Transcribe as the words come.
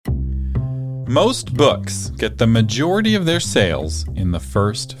Most books get the majority of their sales in the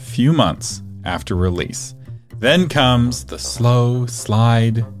first few months after release. Then comes the slow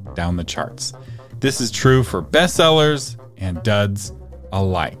slide down the charts. This is true for bestsellers and duds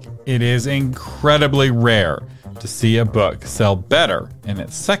alike. It is incredibly rare to see a book sell better in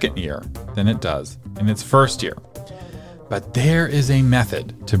its second year than it does in its first year. But there is a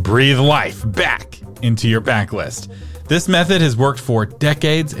method to breathe life back into your backlist. This method has worked for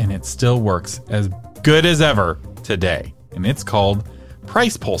decades and it still works as good as ever today. And it's called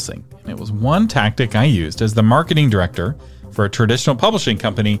price pulsing. And it was one tactic I used as the marketing director for a traditional publishing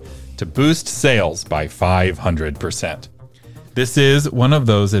company to boost sales by 500%. This is one of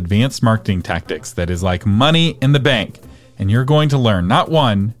those advanced marketing tactics that is like money in the bank. And you're going to learn not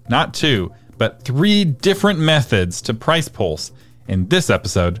one, not two, but 3 different methods to price pulse in this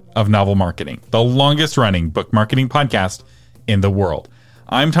episode of Novel Marketing, the longest running book marketing podcast in the world.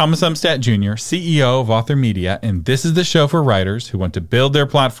 I'm Thomas Umstattd Jr., CEO of Author Media, and this is the show for writers who want to build their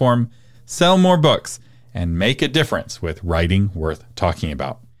platform, sell more books, and make a difference with writing worth talking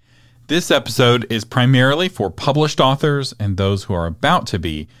about. This episode is primarily for published authors and those who are about to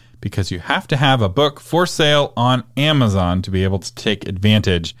be, because you have to have a book for sale on Amazon to be able to take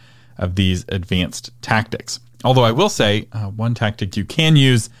advantage of these advanced tactics. Although I will say one tactic you can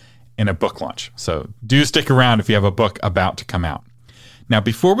use in a book launch. So do stick around if you have a book about to come out. Now,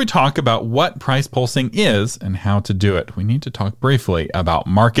 before we talk about what price pulsing is and how to do it, we need to talk briefly about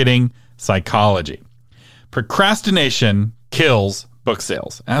marketing psychology. Procrastination kills book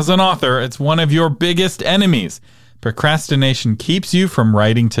sales. As an author, it's one of your biggest enemies. Procrastination keeps you from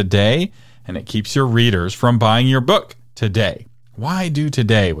writing today, and it keeps your readers from buying your book today. Why do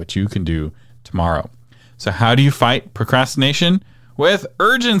today what you can do tomorrow? So how do you fight procrastination? With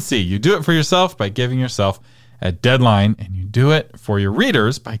urgency. You do it for yourself by giving yourself a deadline, and you do it for your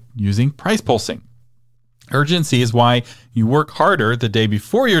readers by using price pulsing. Urgency is why you work harder the day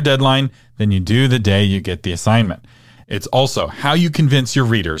before your deadline than you do the day you get the assignment. It's also how you convince your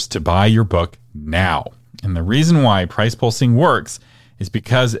readers to buy your book now. And the reason why price pulsing works is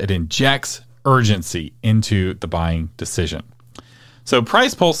because it injects urgency into the buying decision. So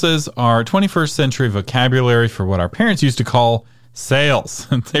price pulses are 21st century vocabulary for what our parents used to call sales.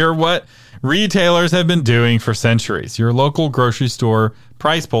 They're what retailers have been doing for centuries. Your local grocery store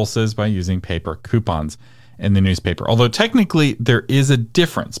price pulses by using paper coupons in the newspaper. Although technically there is a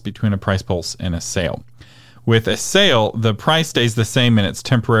difference between a price pulse and a sale. With a sale, the price stays the same and it's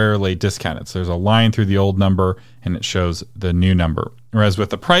temporarily discounted. So there's a line through the old number and it shows the new number. Whereas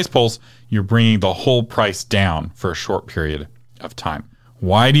with the price pulse, you're bringing the whole price down for a short period of time.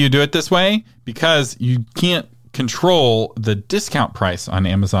 Why do you do it this way? Because you can't control the discount price on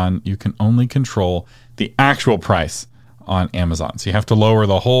Amazon. You can only control the actual price on Amazon. So you have to lower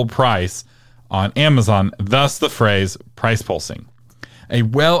the whole price on Amazon, thus the phrase price pulsing. A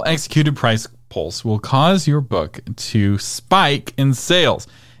well-executed price pulse will cause your book to spike in sales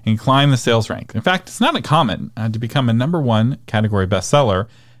and climb the sales rank. In fact, it's not uncommon to become a number 1 category bestseller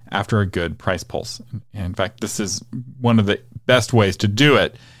after a good price pulse. And in fact, this is one of the best ways to do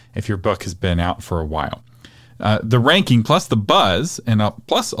it if your book has been out for a while. The ranking plus the buzz and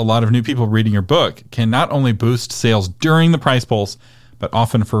plus a lot of new people reading your book can not only boost sales during the price pulse, but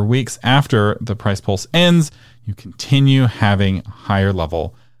often for weeks after the price pulse ends, you continue having a higher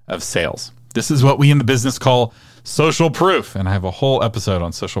level of sales. This is what we in the business call social proof, and I have a whole episode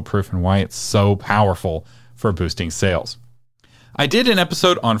on social proof and why it's so powerful for boosting sales. I did an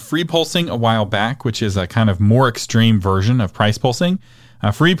episode on free pulsing a while back, which is a kind of more extreme version of price pulsing.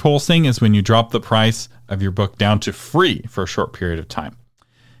 Free pulsing is when you drop the price of your book down to free for a short period of time.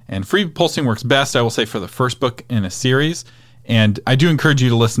 And free pulsing works best, I will say, for the first book in a series. And I do encourage you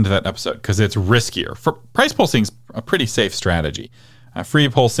to listen to that episode because it's riskier. For price pulsing is a pretty safe strategy. Free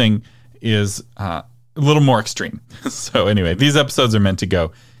pulsing is a little more extreme. So anyway, these episodes are meant to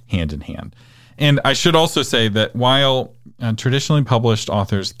go hand in hand. And I should also say that while traditionally published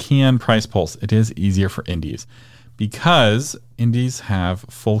authors can price pulse, it is easier for indies because indies have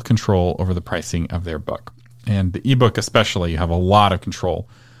full control over the pricing of their book. And the ebook especially, you have a lot of control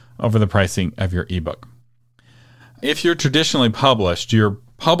over the pricing of your ebook. If you're traditionally published, your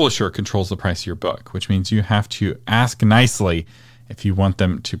publisher controls the price of your book, which means you have to ask nicely if you want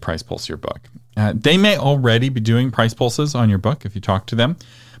them to price pulse your book. They may already be doing price pulses on your book if you talk to them,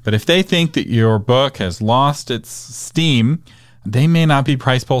 but if they think that your book has lost its steam, they may not be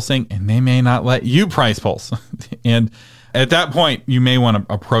price pulsing and they may not let you price pulse. And at that point, you may want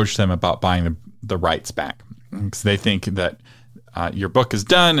to approach them about buying the rights back because they think that your book is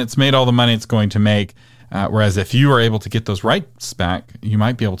done, it's made all the money it's going to make, Whereas if you are able to get those rights back, you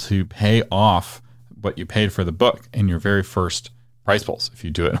might be able to pay off what you paid for the book in your very first price pulse if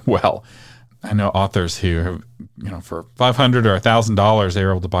you do it well. I know authors who have, for $500 or $1,000, they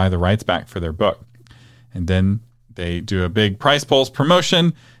were able to buy the rights back for their book. And then they do a big price pulse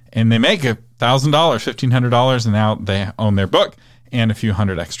promotion and they make $1,000, $1,500, and now they own their book and a few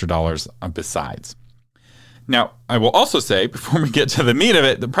hundred extra dollars besides. Now, I will also say, before we get to the meat of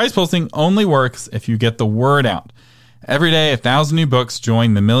it, the price pulsing only works if you get the word out. Every day, 1,000 new books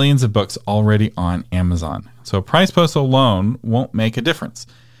join the millions of books already on Amazon. So a price post alone won't make a difference.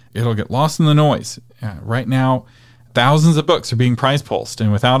 It'll get lost in the noise. Right now, thousands of books are being price pulsed,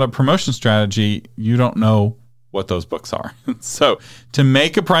 and without a promotion strategy, you don't know what those books are. So to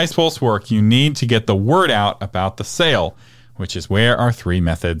make a price pulse work, you need to get the word out about the sale, which is where our 3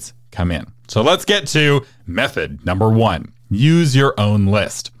 methods come in. So let's get to method number 1. Use your own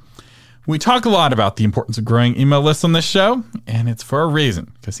list. We talk a lot about the importance of growing email lists on this show, and it's for a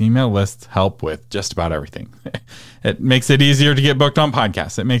reason, because email lists help with just about everything. It makes it easier to get booked on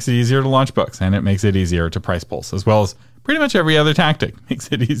podcasts. It makes it easier to launch books, and it makes it easier to price pulse, as well as pretty much every other tactic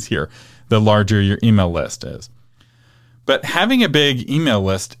makes it easier the larger your email list is. But having a big email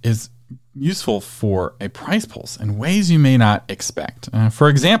list is useful for a price pulse in ways you may not expect. For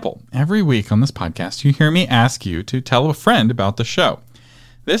example, every week on this podcast, you hear me ask you to tell a friend about the show.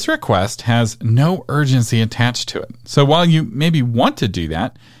 This request has no urgency attached to it. So while you maybe want to do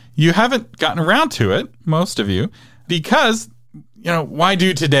that, you haven't gotten around to it, most of you, because, why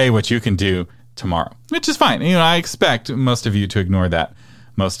do today what you can do tomorrow? Which is fine. I expect most of you to ignore that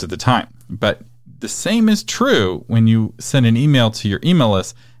most of the time. But the same is true when you send an email to your email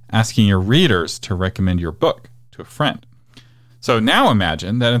list asking your readers to recommend your book to a friend. So now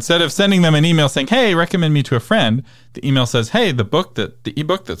imagine that instead of sending them an email saying, hey, recommend me to a friend, the email says, hey, the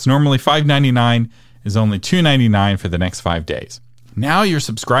ebook that's normally $5.99 is only $2.99 for the next 5 days. Now your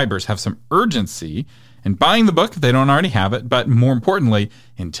subscribers have some urgency in buying the book if they don't already have it, but more importantly,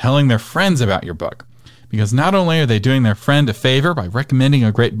 in telling their friends about your book. Because not only are they doing their friend a favor by recommending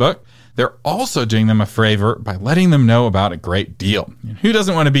a great book, they're also doing them a favor by letting them know about a great deal. And who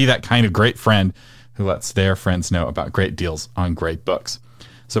doesn't want to be that kind of great friend who lets their friends know about great deals on great books?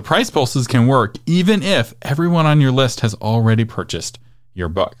 So price pulses can work even if everyone on your list has already purchased your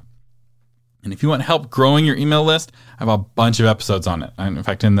book. And if you want help growing your email list, I have a bunch of episodes on it. And in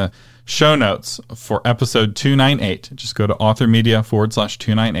fact, in the show notes for episode 298, just go to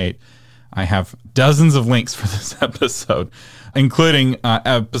authormedia/298. I have dozens of links for this episode, including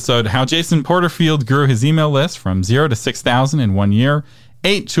episode How Jason Porterfield Grew His Email List from 0 to 6,000 in 1 year,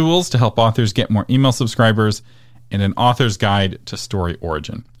 8 tools to help authors get more email subscribers, and an author's guide to story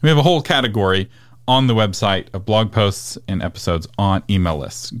origin. We have a whole category on the website of blog posts and episodes on email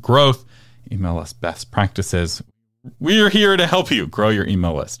lists, growth, email list best practices. We are here to help you grow your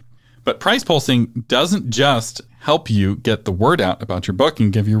email list. But price pulsing doesn't just help you get the word out about your book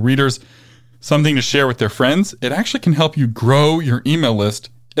and give your readers something to share with their friends. It actually can help you grow your email list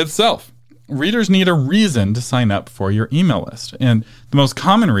itself. Readers need a reason to sign up for your email list. And the most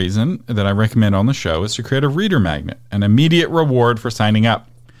common reason that I recommend on the show is to create a reader magnet, an immediate reward for signing up,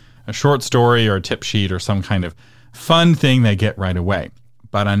 a short story or a tip sheet or some kind of fun thing they get right away.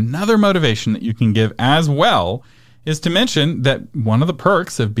 But another motivation that you can give as well is to mention that one of the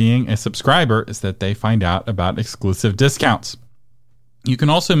perks of being a subscriber is that they find out about exclusive discounts. You can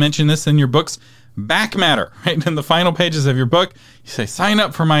also mention this in your book's back matter, right? In the final pages of your book, you say, sign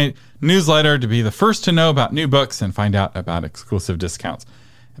up for my newsletter to be the first to know about new books and find out about exclusive discounts.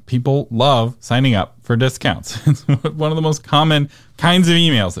 People love signing up for discounts. It's one of the most common kinds of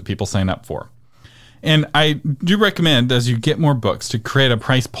emails that people sign up for. And I do recommend, as you get more books, to create a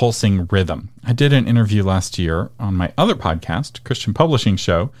price pulsing rhythm. I did an interview last year on my other podcast, Christian Publishing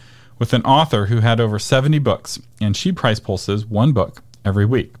Show, with an author who had over 70 books, and she price pulses one book every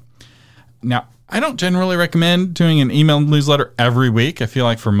week. Now, I don't generally recommend doing an email newsletter every week. I feel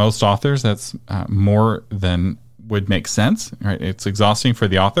like for most authors, that's more than would make sense. Right? It's exhausting for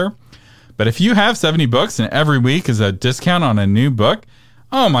the author. But if you have 70 books and every week is a discount on a new book,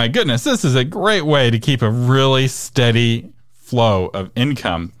 oh my goodness, this is a great way to keep a really steady flow of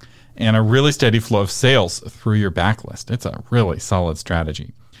income and a really steady flow of sales through your backlist. It's a really solid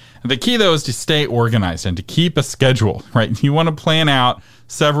strategy. The key, though, is to stay organized and to keep a schedule, right? You want to plan out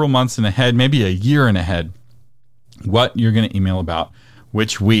several months in ahead, maybe a year in ahead, what you're going to email about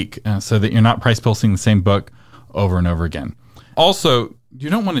which week so that you're not price pulsing the same book over and over again. Also, you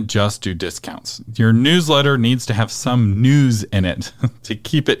don't want to just do discounts. Your newsletter needs to have some news in it to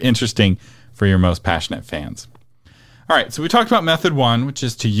keep it interesting for your most passionate fans. All right, so we talked about method 1, which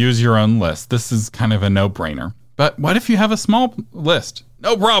is to use your own list. This is kind of a no-brainer. But what if you have a small list?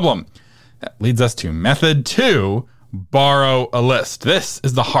 No problem. That leads us to method 2, borrow a list. This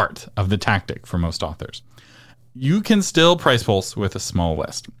is the heart of the tactic for most authors. You can still price pulse with a small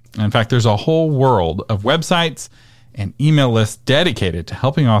list. In fact, there's a whole world of websites and email lists dedicated to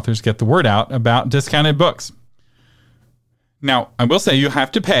helping authors get the word out about discounted books. Now, I will say you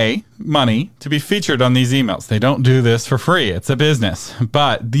have to pay money to be featured on these emails. They don't do this for free. It's a business.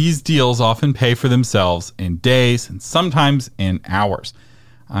 But these deals often pay for themselves in days and sometimes in hours.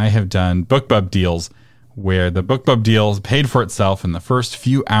 I have done BookBub deals where the BookBub deal is paid for itself in the first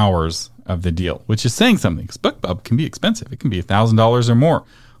few hours of the deal, which is saying something because BookBub can be expensive. It can be $1,000 or more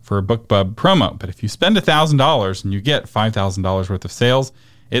for a BookBub promo. But if you spend $1,000 and you get $5,000 worth of sales,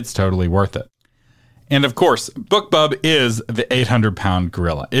 it's totally worth it. And of course, BookBub is the 800-pound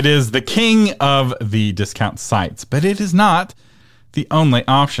gorilla. It is the king of the discount sites, but it is not the only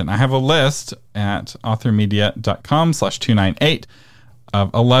option. I have a list at authormedia.com/298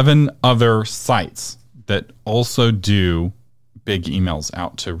 of 11 other sites that also do big emails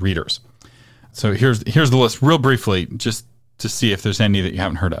out to readers. So here's the list real briefly, just to see if there's any that you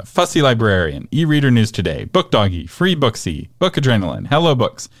haven't heard of. Fussy Librarian, eReader News Today, BookDoggy, Free Booksy, Book Adrenaline, Hello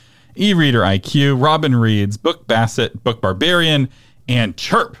Books, eReader IQ, Robin Reads, Book Bassett, Book Barbarian, and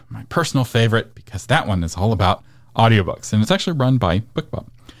Chirp, my personal favorite, because that one is all about audiobooks, and it's actually run by BookBub.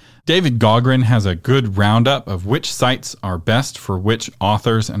 David Gaughran has a good roundup of which sites are best for which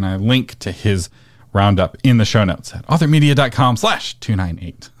authors, and I link to his roundup in the show notes at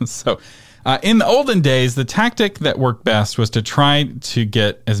authormedia.com/298. So in the olden days, the tactic that worked best was to try to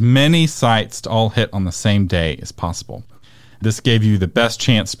get as many sites to all hit on the same day as possible. This gave you the best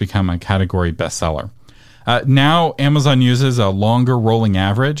chance to become a category bestseller. Now, Amazon uses a longer rolling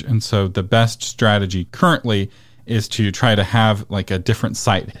average, and so the best strategy currently is to try to have like a different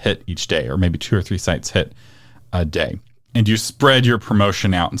site hit each day, or maybe 2 or 3 sites hit a day. And you spread your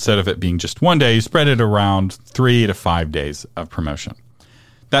promotion out. Instead of it being just one day, you spread it around 3 to 5 days of promotion.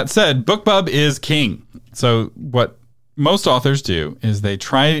 That said, BookBub is king. So what most authors do is they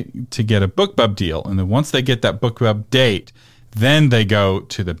try to get a BookBub deal, and then once they get that BookBub date, then they go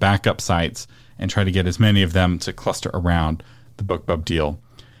to the backup sites and try to get as many of them to cluster around the BookBub deal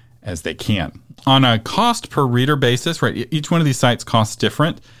as they can. On a cost per reader basis, right? Each one of these sites costs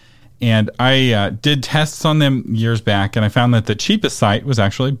different. And I did tests on them years back, and I found that the cheapest site was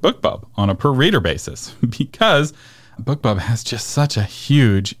actually BookBub on a per reader basis because BookBub has just such a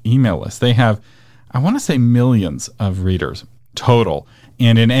huge email list. They have, I want to say, millions of readers total.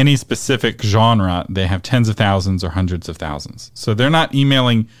 And in any specific genre, they have tens of thousands or hundreds of thousands. So they're not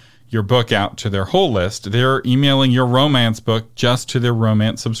emailing your book out to their whole list. They're emailing your romance book just to their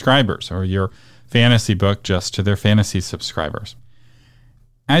romance subscribers, or your fantasy book just to their fantasy subscribers.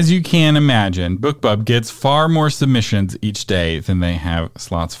 As you can imagine, BookBub gets far more submissions each day than they have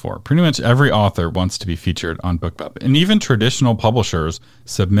slots for. Pretty much every author wants to be featured on BookBub. And even traditional publishers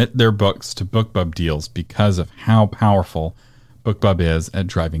submit their books to BookBub deals because of how powerful BookBub is at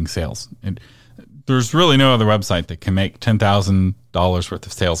driving sales. And there's really no other website that can make $10,000 worth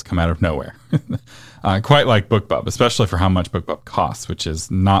of sales come out of nowhere. Quite like BookBub, especially for how much BookBub costs, which is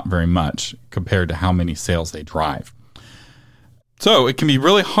not very much compared to how many sales they drive. So it can be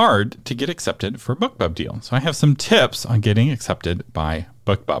really hard to get accepted for a BookBub deal. So I have some tips on getting accepted by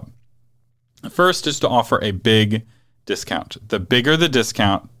BookBub. First is to offer a big discount. The bigger the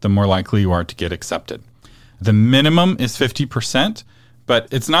discount, the more likely you are to get accepted. The minimum is 50%, but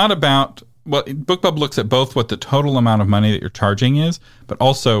it's not about, well, BookBub looks at both what the total amount of money that you're charging is, but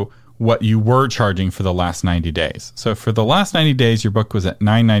also what you were charging for the last 90 days. So for the last 90 days, your book was at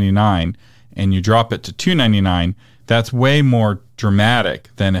 $9.99 and you drop it to $2.99. That's way more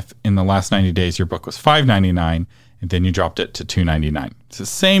dramatic than if in the last 90 days your book was $5.99 and then you dropped it to $2.99. It's the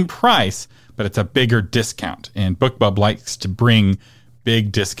same price, but it's a bigger discount. And BookBub likes to bring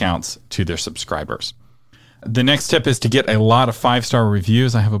big discounts to their subscribers. The next tip is to get a lot of 5-star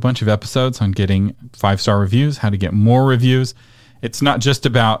reviews. I have a bunch of episodes on getting 5-star reviews, how to get more reviews. It's not just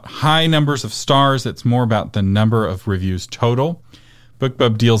about high numbers of stars. It's more about the number of reviews total.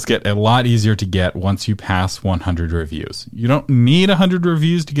 BookBub deals get a lot easier to get once you pass 100 reviews. You don't need 100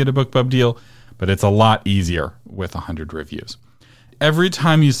 reviews to get a BookBub deal, but it's a lot easier with 100 reviews. Every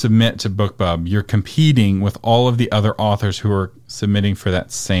time you submit to BookBub, you're competing with all of the other authors who are submitting for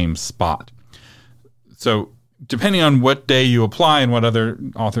that same spot. So depending on what day you apply and what other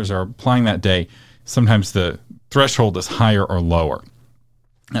authors are applying that day, sometimes the threshold is higher or lower.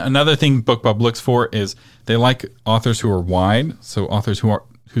 Another thing BookBub looks for is they like authors who are wide, so authors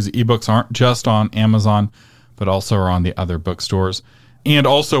whose ebooks aren't just on Amazon, but also are on the other bookstores, and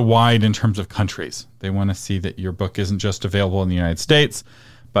also wide in terms of countries. They want to see that your book isn't just available in the United States,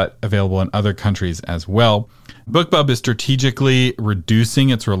 but available in other countries as well. BookBub is strategically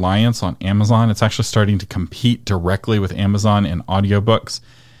reducing its reliance on Amazon. It's actually starting to compete directly with Amazon in audiobooks,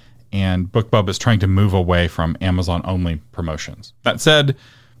 and BookBub is trying to move away from Amazon-only promotions. That said,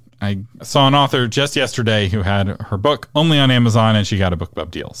 I saw an author just yesterday who had her book only on Amazon, and she got a BookBub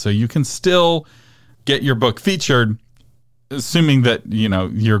deal. So you can still get your book featured, assuming that,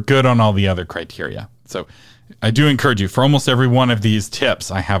 you're good on all the other criteria. So I do encourage you, for almost every one of these tips,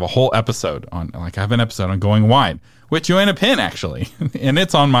 I have a whole episode on, I have an episode on going wide with Joanna Penn, actually. And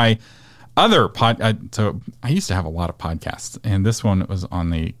it's on my other so I used to have a lot of podcasts, and this one was on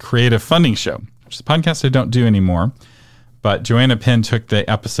the Creative Funding Show, which is a podcast I don't do anymore. But Joanna Penn took the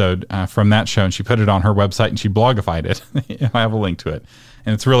episode from that show, and she put it on her website, and she blogified it. I have a link to it.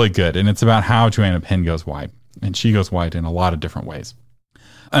 And it's really good. And it's about how Joanna Penn goes wide. And she goes wide in a lot of different ways.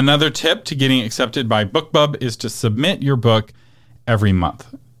 Another tip to getting accepted by BookBub is to submit your book every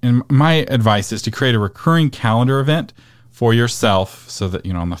month. And my advice is to create a recurring calendar event for yourself so that,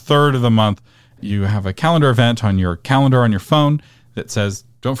 on the 3rd of the month, you have a calendar event on your calendar on your phone that says,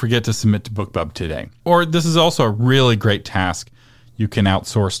 don't forget to submit to BookBub today. Or this is also a really great task you can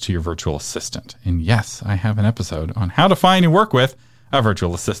outsource to your virtual assistant. And yes, I have an episode on how to find and work with a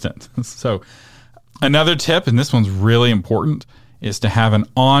virtual assistant. So another tip, and this one's really important, is to have an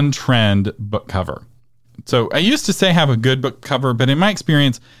on-trend book cover. So I used to say have a good book cover, but in my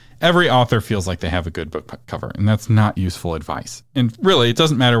experience, every author feels like they have a good book cover, and that's not useful advice. And really, it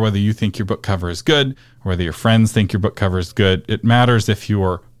doesn't matter whether you think your book cover is good or whether your friends think your book cover is good. It matters if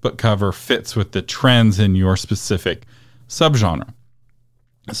your book cover fits with the trends in your specific subgenre,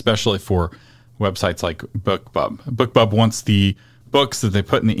 especially for websites like BookBub. BookBub wants the books that they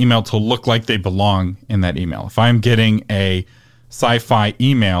put in the email to look like they belong in that email. If I'm getting a sci-fi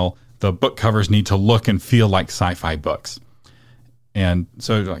email, the book covers need to look and feel like sci-fi books. And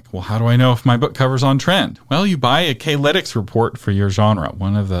so you're like, well, how do I know if my book cover's on trend? Well, you buy a K-Lytics report for your genre.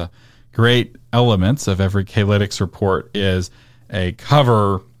 One of the great elements of every K-Lytics report is a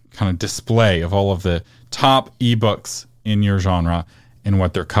cover kind of display of all of the top ebooks in your genre and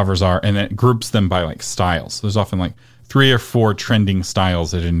what their covers are, and it groups them by like styles. There's often like 3 or 4 trending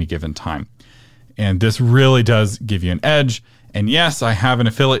styles at any given time. And this really does give you an edge. And yes, I have an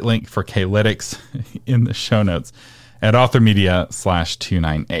affiliate link for K-Lytics in the show notes at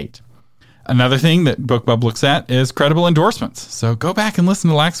authormedia/298. Another thing that BookBub looks at is credible endorsements. So go back and listen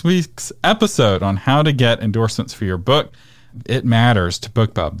to last week's episode on how to get endorsements for your book. It matters to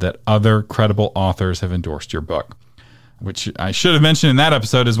BookBub that other credible authors have endorsed your book, which I should have mentioned in that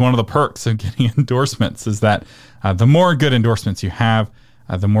episode is one of the perks of getting endorsements, is that the more good endorsements you have,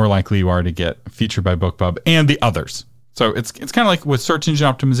 the more likely you are to get featured by BookBub and the others. So it's kind of like with search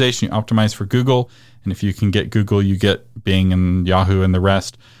engine optimization. You optimize for Google, and if you can get Google, you get Bing and Yahoo and the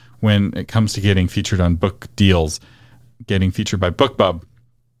rest. When it comes to getting featured on book deals, getting featured by BookBub,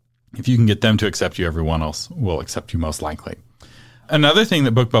 if you can get them to accept you, everyone else will accept you most likely. Another thing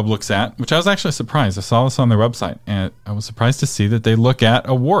that BookBub looks at, which I was actually surprised, I saw this on their website, and I was surprised to see that they look at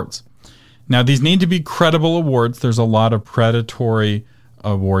awards. Now, these need to be credible awards. There's a lot of predatory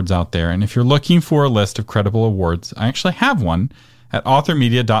awards out there, and if you're looking for a list of credible awards, I actually have one at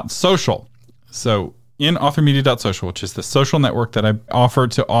authormedia.social. So in authormedia.social, which is the social network that I offer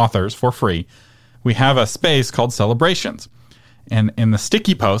to authors for free, we have a space called Celebrations. And in the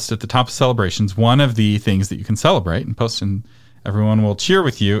sticky post at the top of Celebrations, one of the things that you can celebrate and post, and everyone will cheer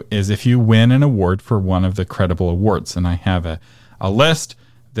with you, is if you win an award for one of the credible awards. And I have a list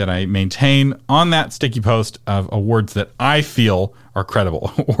that I maintain on that sticky post of awards that I feel are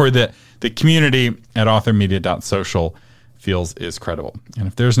credible or that the community at authormedia.social feels is credible. And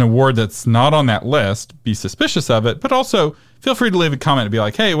if there's an award that's not on that list, be suspicious of it, but also feel free to leave a comment and be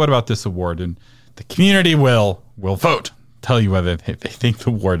like, hey, what about this award? And the community will vote, tell you whether they think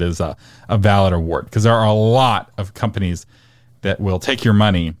the award is a valid award, because there are a lot of companies that will take your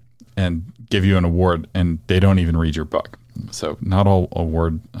money and give you an award and they don't even read your book. So not all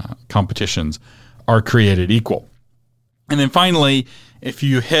award competitions are created equal. And then finally, if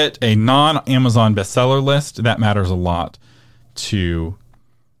you hit a non-Amazon bestseller list, that matters a lot to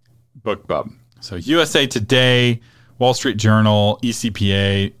BookBub. So USA Today, Wall Street Journal,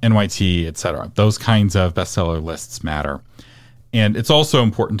 ECPA, NYT, etc. Those kinds of bestseller lists matter. And it's also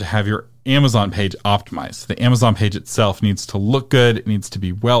important to have your Amazon page optimized. The Amazon page itself needs to look good. It needs to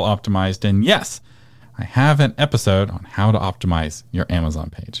be well optimized. And yes, I have an episode on how to optimize your Amazon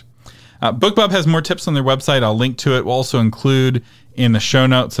page. BookBub has more tips on their website. I'll link to it. We'll also include in the show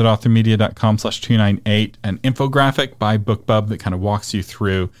notes at authormedia.com/298 an infographic by BookBub that kind of walks you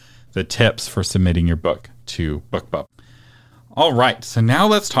through the tips for submitting your book to BookBub. All right, so now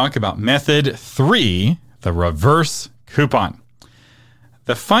let's talk about method 3, the reverse coupon.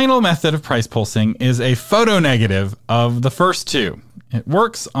 The final method of price pulsing is a photo negative of the first two. It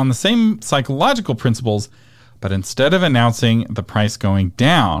works on the same psychological principles, but instead of announcing the price going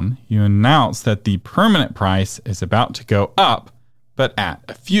down, you announce that the permanent price is about to go up, but at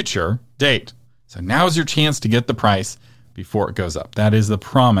a future date. So now's your chance to get the price before it goes up. That is the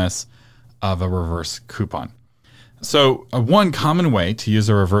promise of a reverse coupon. So one common way to use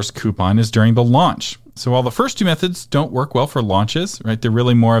a reverse coupon is during the launch. So while the first two methods don't work well for launches, right? They're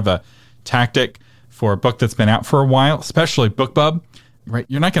really more of a tactic for a book that's been out for a while, especially BookBub, right?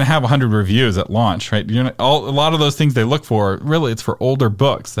 You're not going to have 100 reviews at launch, right? A lot of those things they look for, really it's for older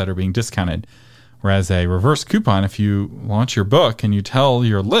books that are being discounted. Whereas a reverse coupon, if you launch your book and you tell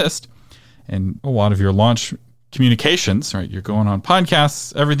your list and a lot of your launch communications, right? You're going on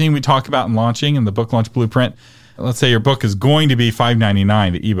podcasts, everything we talk about in launching and the book launch blueprint. Let's say your book is going to be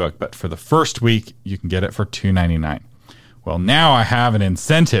 $5.99, the ebook, but for the first week, you can get it for $2.99. Well, now I have an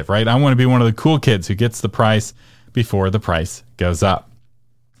incentive, right? I want to be one of the cool kids who gets the price before the price goes up.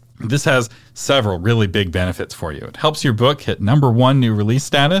 This has several really big benefits for you. It helps your book hit #1 new release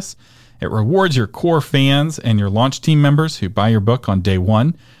status. It rewards your core fans and your launch team members who buy your book on day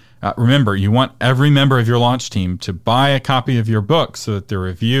one. Remember, you want every member of your launch team to buy a copy of your book so that the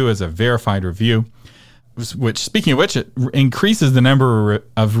review is a verified review. Which, speaking of which, it increases the number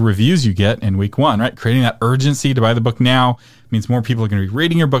of reviews you get in week one, right? Creating that urgency to buy the book now means more people are going to be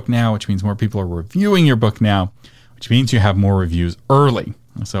reading your book now, which means more people are reviewing your book now, which means you have more reviews early.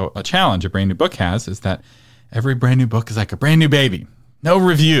 So a challenge a brand new book has is that every brand new book is like a brand new baby. No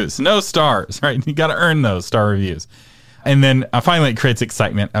reviews, no stars, right? You got to earn those star reviews. And then finally, it creates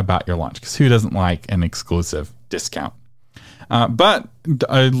excitement about your launch because who doesn't like an exclusive discount? But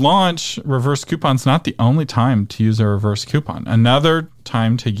a launch reverse coupon is not the only time to use a reverse coupon. Another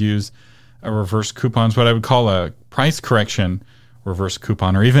time to use a reverse coupon is what I would call a price correction reverse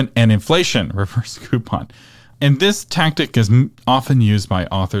coupon or even an inflation reverse coupon. And this tactic is often used by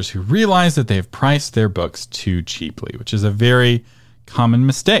authors who realize that they've priced their books too cheaply, which is a very common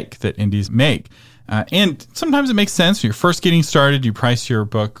mistake that indies make. And sometimes it makes sense. When you're first getting started, you price your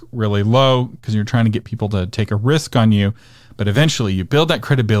book really low because you're trying to get people to take a risk on you. But eventually you build that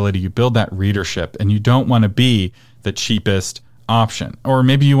credibility, you build that readership, and you don't want to be the cheapest option. Or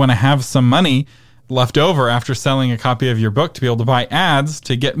maybe you want to have some money left over after selling a copy of your book to be able to buy ads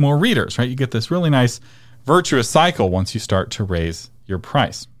to get more readers, right? You get this really nice virtuous cycle once you start to raise your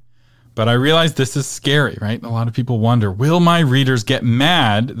price. But I realize this is scary, right? A lot of people wonder, will my readers get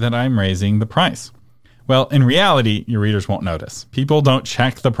mad that I'm raising the price? Well, in reality, your readers won't notice. People don't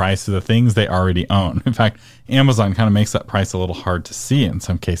check the price of the things they already own. In fact, Amazon kind of makes that price a little hard to see in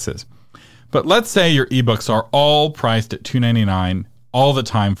some cases. But let's say your ebooks are all priced at $2.99 all the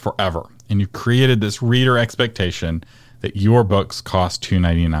time forever, and you've created this reader expectation that your books cost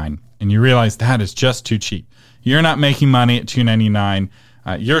 $2.99, and you realize that is just too cheap. You're not making money at $2.99.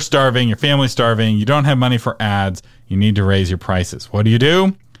 You're starving. Your family's starving. You don't have money for ads. You need to raise your prices. What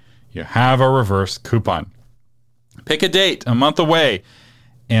do? You have a reverse coupon. Pick a date a month away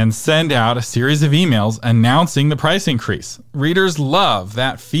and send out a series of emails announcing the price increase. Readers love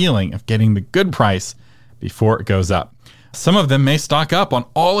that feeling of getting the good price before it goes up. Some of them may stock up on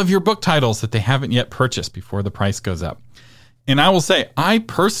all of your book titles that they haven't yet purchased before the price goes up. And I will say, I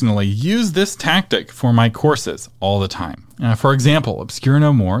personally use this tactic for my courses all the time. For example, Obscure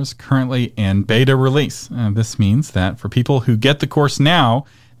No More is currently in beta release. This means that for people who get the course now,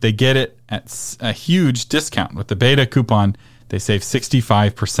 they get it at a huge discount. With the beta coupon, they save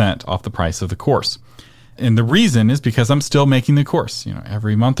 65% off the price of the course. And the reason is because I'm still making the course.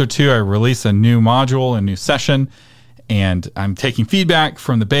 Every month or two, I release a new module, a new session, and I'm taking feedback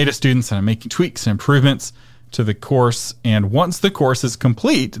from the beta students, and I'm making tweaks and improvements to the course. And once the course is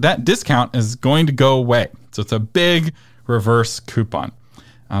complete, that discount is going to go away. So it's a big reverse coupon.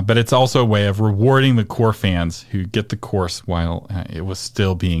 But it's also a way of rewarding the core fans who get the course while it was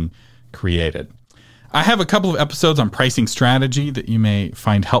still being created. I have a couple of episodes on pricing strategy that you may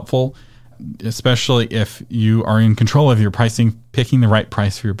find helpful, especially if you are in control of your pricing. Picking the right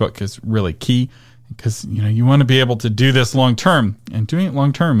price for your book is really key because you want to be able to do this long term. And doing it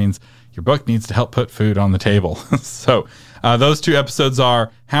long term means your book needs to help put food on the table. So those two episodes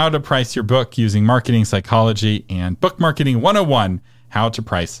are How to Price Your Book Using Marketing Psychology and Book Marketing 101, How to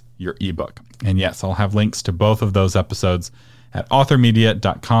Price Your Ebook. And yes, I'll have links to both of those episodes at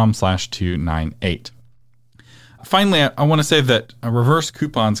authormedia.com/298. Finally, I want to say that reverse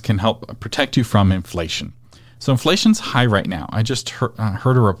coupons can help protect you from inflation. So inflation's high right now. I just heard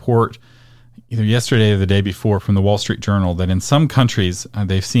a report either yesterday or the day before from the Wall Street Journal that in some countries,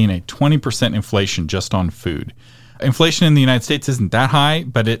 they've seen a 20% inflation just on food. Inflation in the United States isn't that high,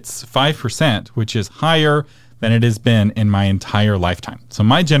 but it's 5%, which is higher than it has been in my entire lifetime. So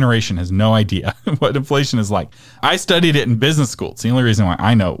my generation has no idea what inflation is like. I studied it in business school. It's the only reason why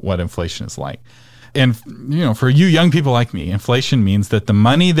I know what inflation is like. And, for you young people like me, inflation means that the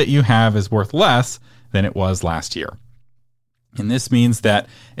money that you have is worth less than it was last year. And this means that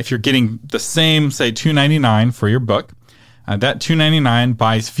if you're getting the same, say, $2.99 for your book, that $2.99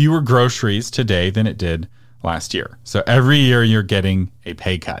 buys fewer groceries today than it did last year. So every year you're getting a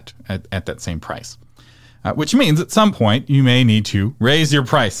pay cut at that same price, which means at some point you may need to raise your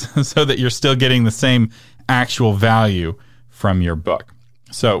price so that you're still getting the same actual value from your book.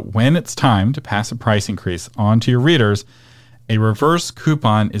 So when it's time to pass a price increase on to your readers, a reverse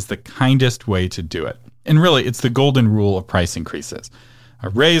coupon is the kindest way to do it. And really, it's the golden rule of price increases.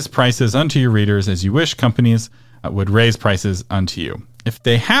 Raise prices unto your readers as you wish companies would raise prices unto you. If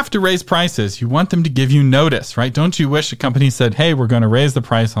they have to raise prices, you want them to give you notice, right? Don't you wish a company said, hey, we're going to raise the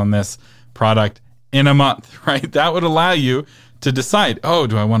price on this product in a month, right? That would allow you to decide, oh,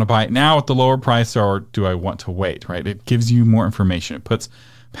 do I want to buy it now at the lower price or do I want to wait, right? It gives you more information. It puts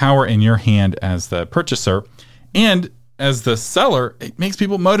power in your hand as the purchaser. And as the seller, it makes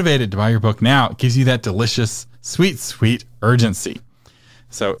people motivated to buy your book now. It gives you that delicious, sweet, sweet urgency.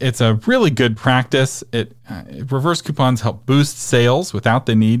 So it's a really good practice. Reverse coupons help boost sales without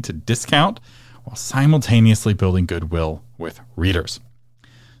the need to discount while simultaneously building goodwill with readers.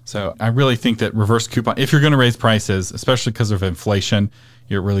 So I really think that reverse coupon, if you're going to raise prices, especially because of inflation,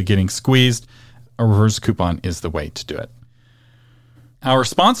 you're really getting squeezed, a reverse coupon is the way to do it. Our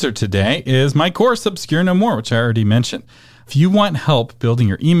sponsor today is my course, Obscure No More, which I already mentioned. If you want help building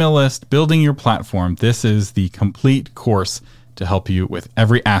your email list, building your platform, this is the complete course to help you with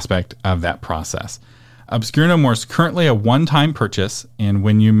every aspect of that process. Obscure No More is currently a one-time purchase, and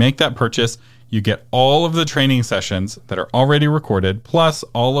when you make that purchase, you get all of the training sessions that are already recorded, plus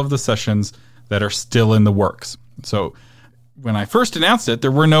all of the sessions that are still in the works. So when I first announced it,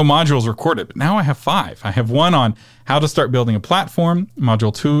 there were no modules recorded, but now I have 5. I have one on how to start building a platform.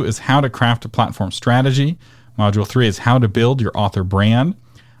 Module 2 is how to craft a platform strategy. Module 3 is how to build your author brand.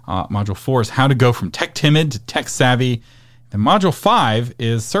 Module 4 is how to go from tech timid to tech savvy. Then Module 5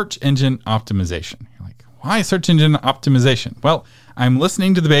 is search engine optimization. You're like, why search engine optimization? Well, I'm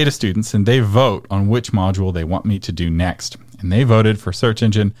listening to the beta students and they vote on which module they want me to do next. And they voted for search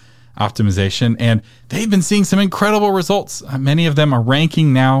engine optimization, and they've been seeing some incredible results. Many of them are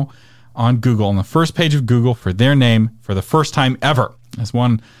ranking now on Google, on the first page of Google for their name for the first time ever. As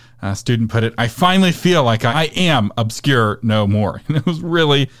one student put it, I finally feel like I am Obscure No More. And it was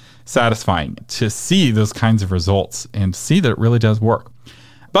really satisfying to see those kinds of results and see that it really does work.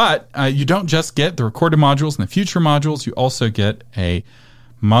 But you don't just get the recorded modules and the future modules. You also get a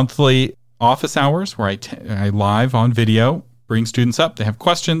monthly office hours where I live on video, bring students up. They have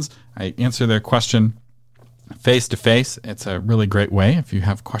questions. I answer their question face-to-face. It's a really great way if you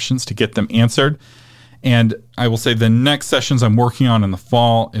have questions to get them answered. And I will say the next sessions I'm working on in the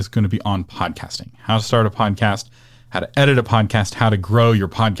fall is going to be on podcasting. How to start a podcast, how to edit a podcast, how to grow your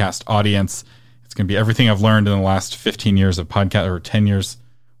podcast audience. It's going to be everything I've learned in the last 15 years of podcast, or 10 years,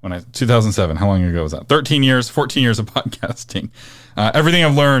 2007, how long ago was that? 13 years, 14 years of podcasting. Everything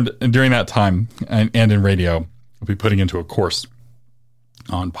I've learned during that time and in radio, I'll be putting into a course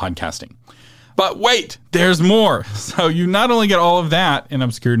on podcasting. But wait, there's more. So you not only get all of that in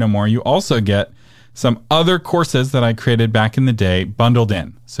Obscure No More, you also get some other courses that I created back in the day bundled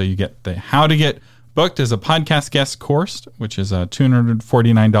in. So you get the How to Get Booked as a Podcast Guest course, which is a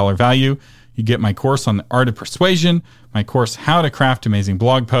 $249 value. You get my course on the art of persuasion, my course How to Craft Amazing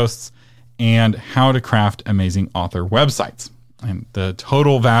Blog Posts, and How to Craft Amazing Author Websites. And the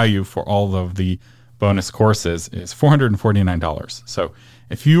total value for all of the bonus courses is $449. So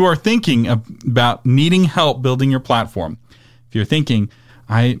if you are thinking about needing help building your platform, if you're thinking,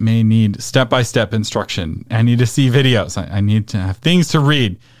 I may need step-by-step instruction, I need to see videos, I need to have things to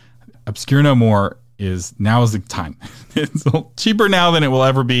read, Obscure No More now is the time. It's cheaper now than it will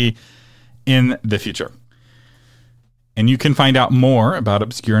ever be in the future. And you can find out more about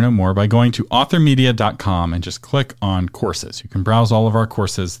Obscure No More by going to authormedia.com and just click on courses. You can browse all of our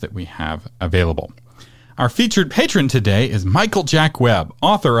courses that we have available. Our featured patron today is Michael Jack Webb,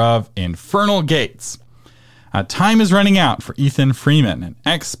 author of Infernal Gates. Time is running out for Ethan Freeman, an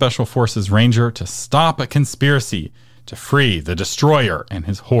ex-Special Forces Ranger, to stop a conspiracy to free the destroyer and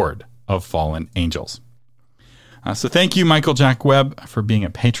his horde of fallen angels. So thank you, Michael Jack Webb, for being a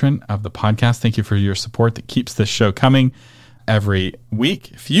patron of the podcast. Thank you for your support that keeps this show coming every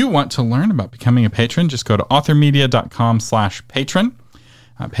week. If you want to learn about becoming a patron, just go to authormedia.com/patron.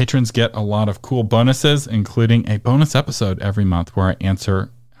 Patrons get a lot of cool bonuses, including a bonus episode every month where I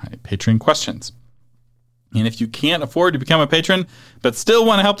answer patron questions. And if you can't afford to become a patron, but still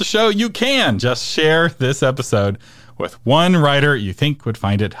want to help the show, you can. Just share this episode with one writer you think would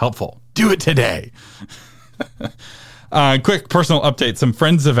find it helpful. Do it today. Quick personal update. Some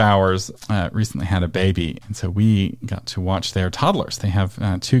friends of ours recently had a baby, and so we got to watch their toddlers. They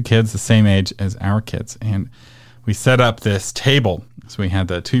have 2 kids the same age as our kids, and we set up this table. So we had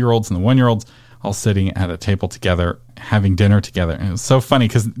the 2-year-olds and the 1-year-olds all sitting at a table together, having dinner together. And it was so funny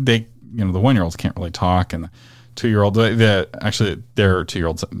because the 1-year-olds can't really talk, and the 2-year-old, actually they're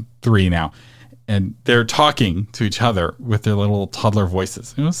 2-year-olds, 3 now, and they're talking to each other with their little toddler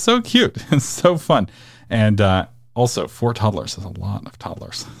voices. It was so cute and so fun. And also, 4 toddlers is a lot of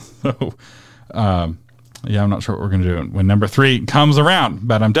toddlers. So, I'm not sure what we're going to do when number 3 comes around.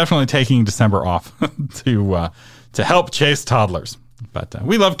 But I'm definitely taking December off to help chase toddlers. But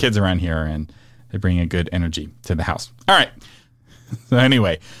we love kids around here, and they bring a good energy to the house. All right. So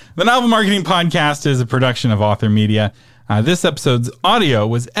anyway, the Novel Marketing Podcast is a production of Author Media. This episode's audio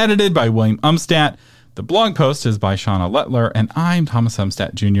was edited by William Umstadt. The blog post is by Shauna Lettler, and I'm Thomas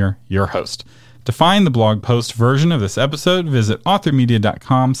Umstadt Jr., your host. To find the blog post version of this episode, visit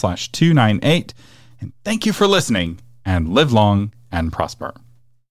authormedia.com/298. And thank you for listening, and live long and prosper.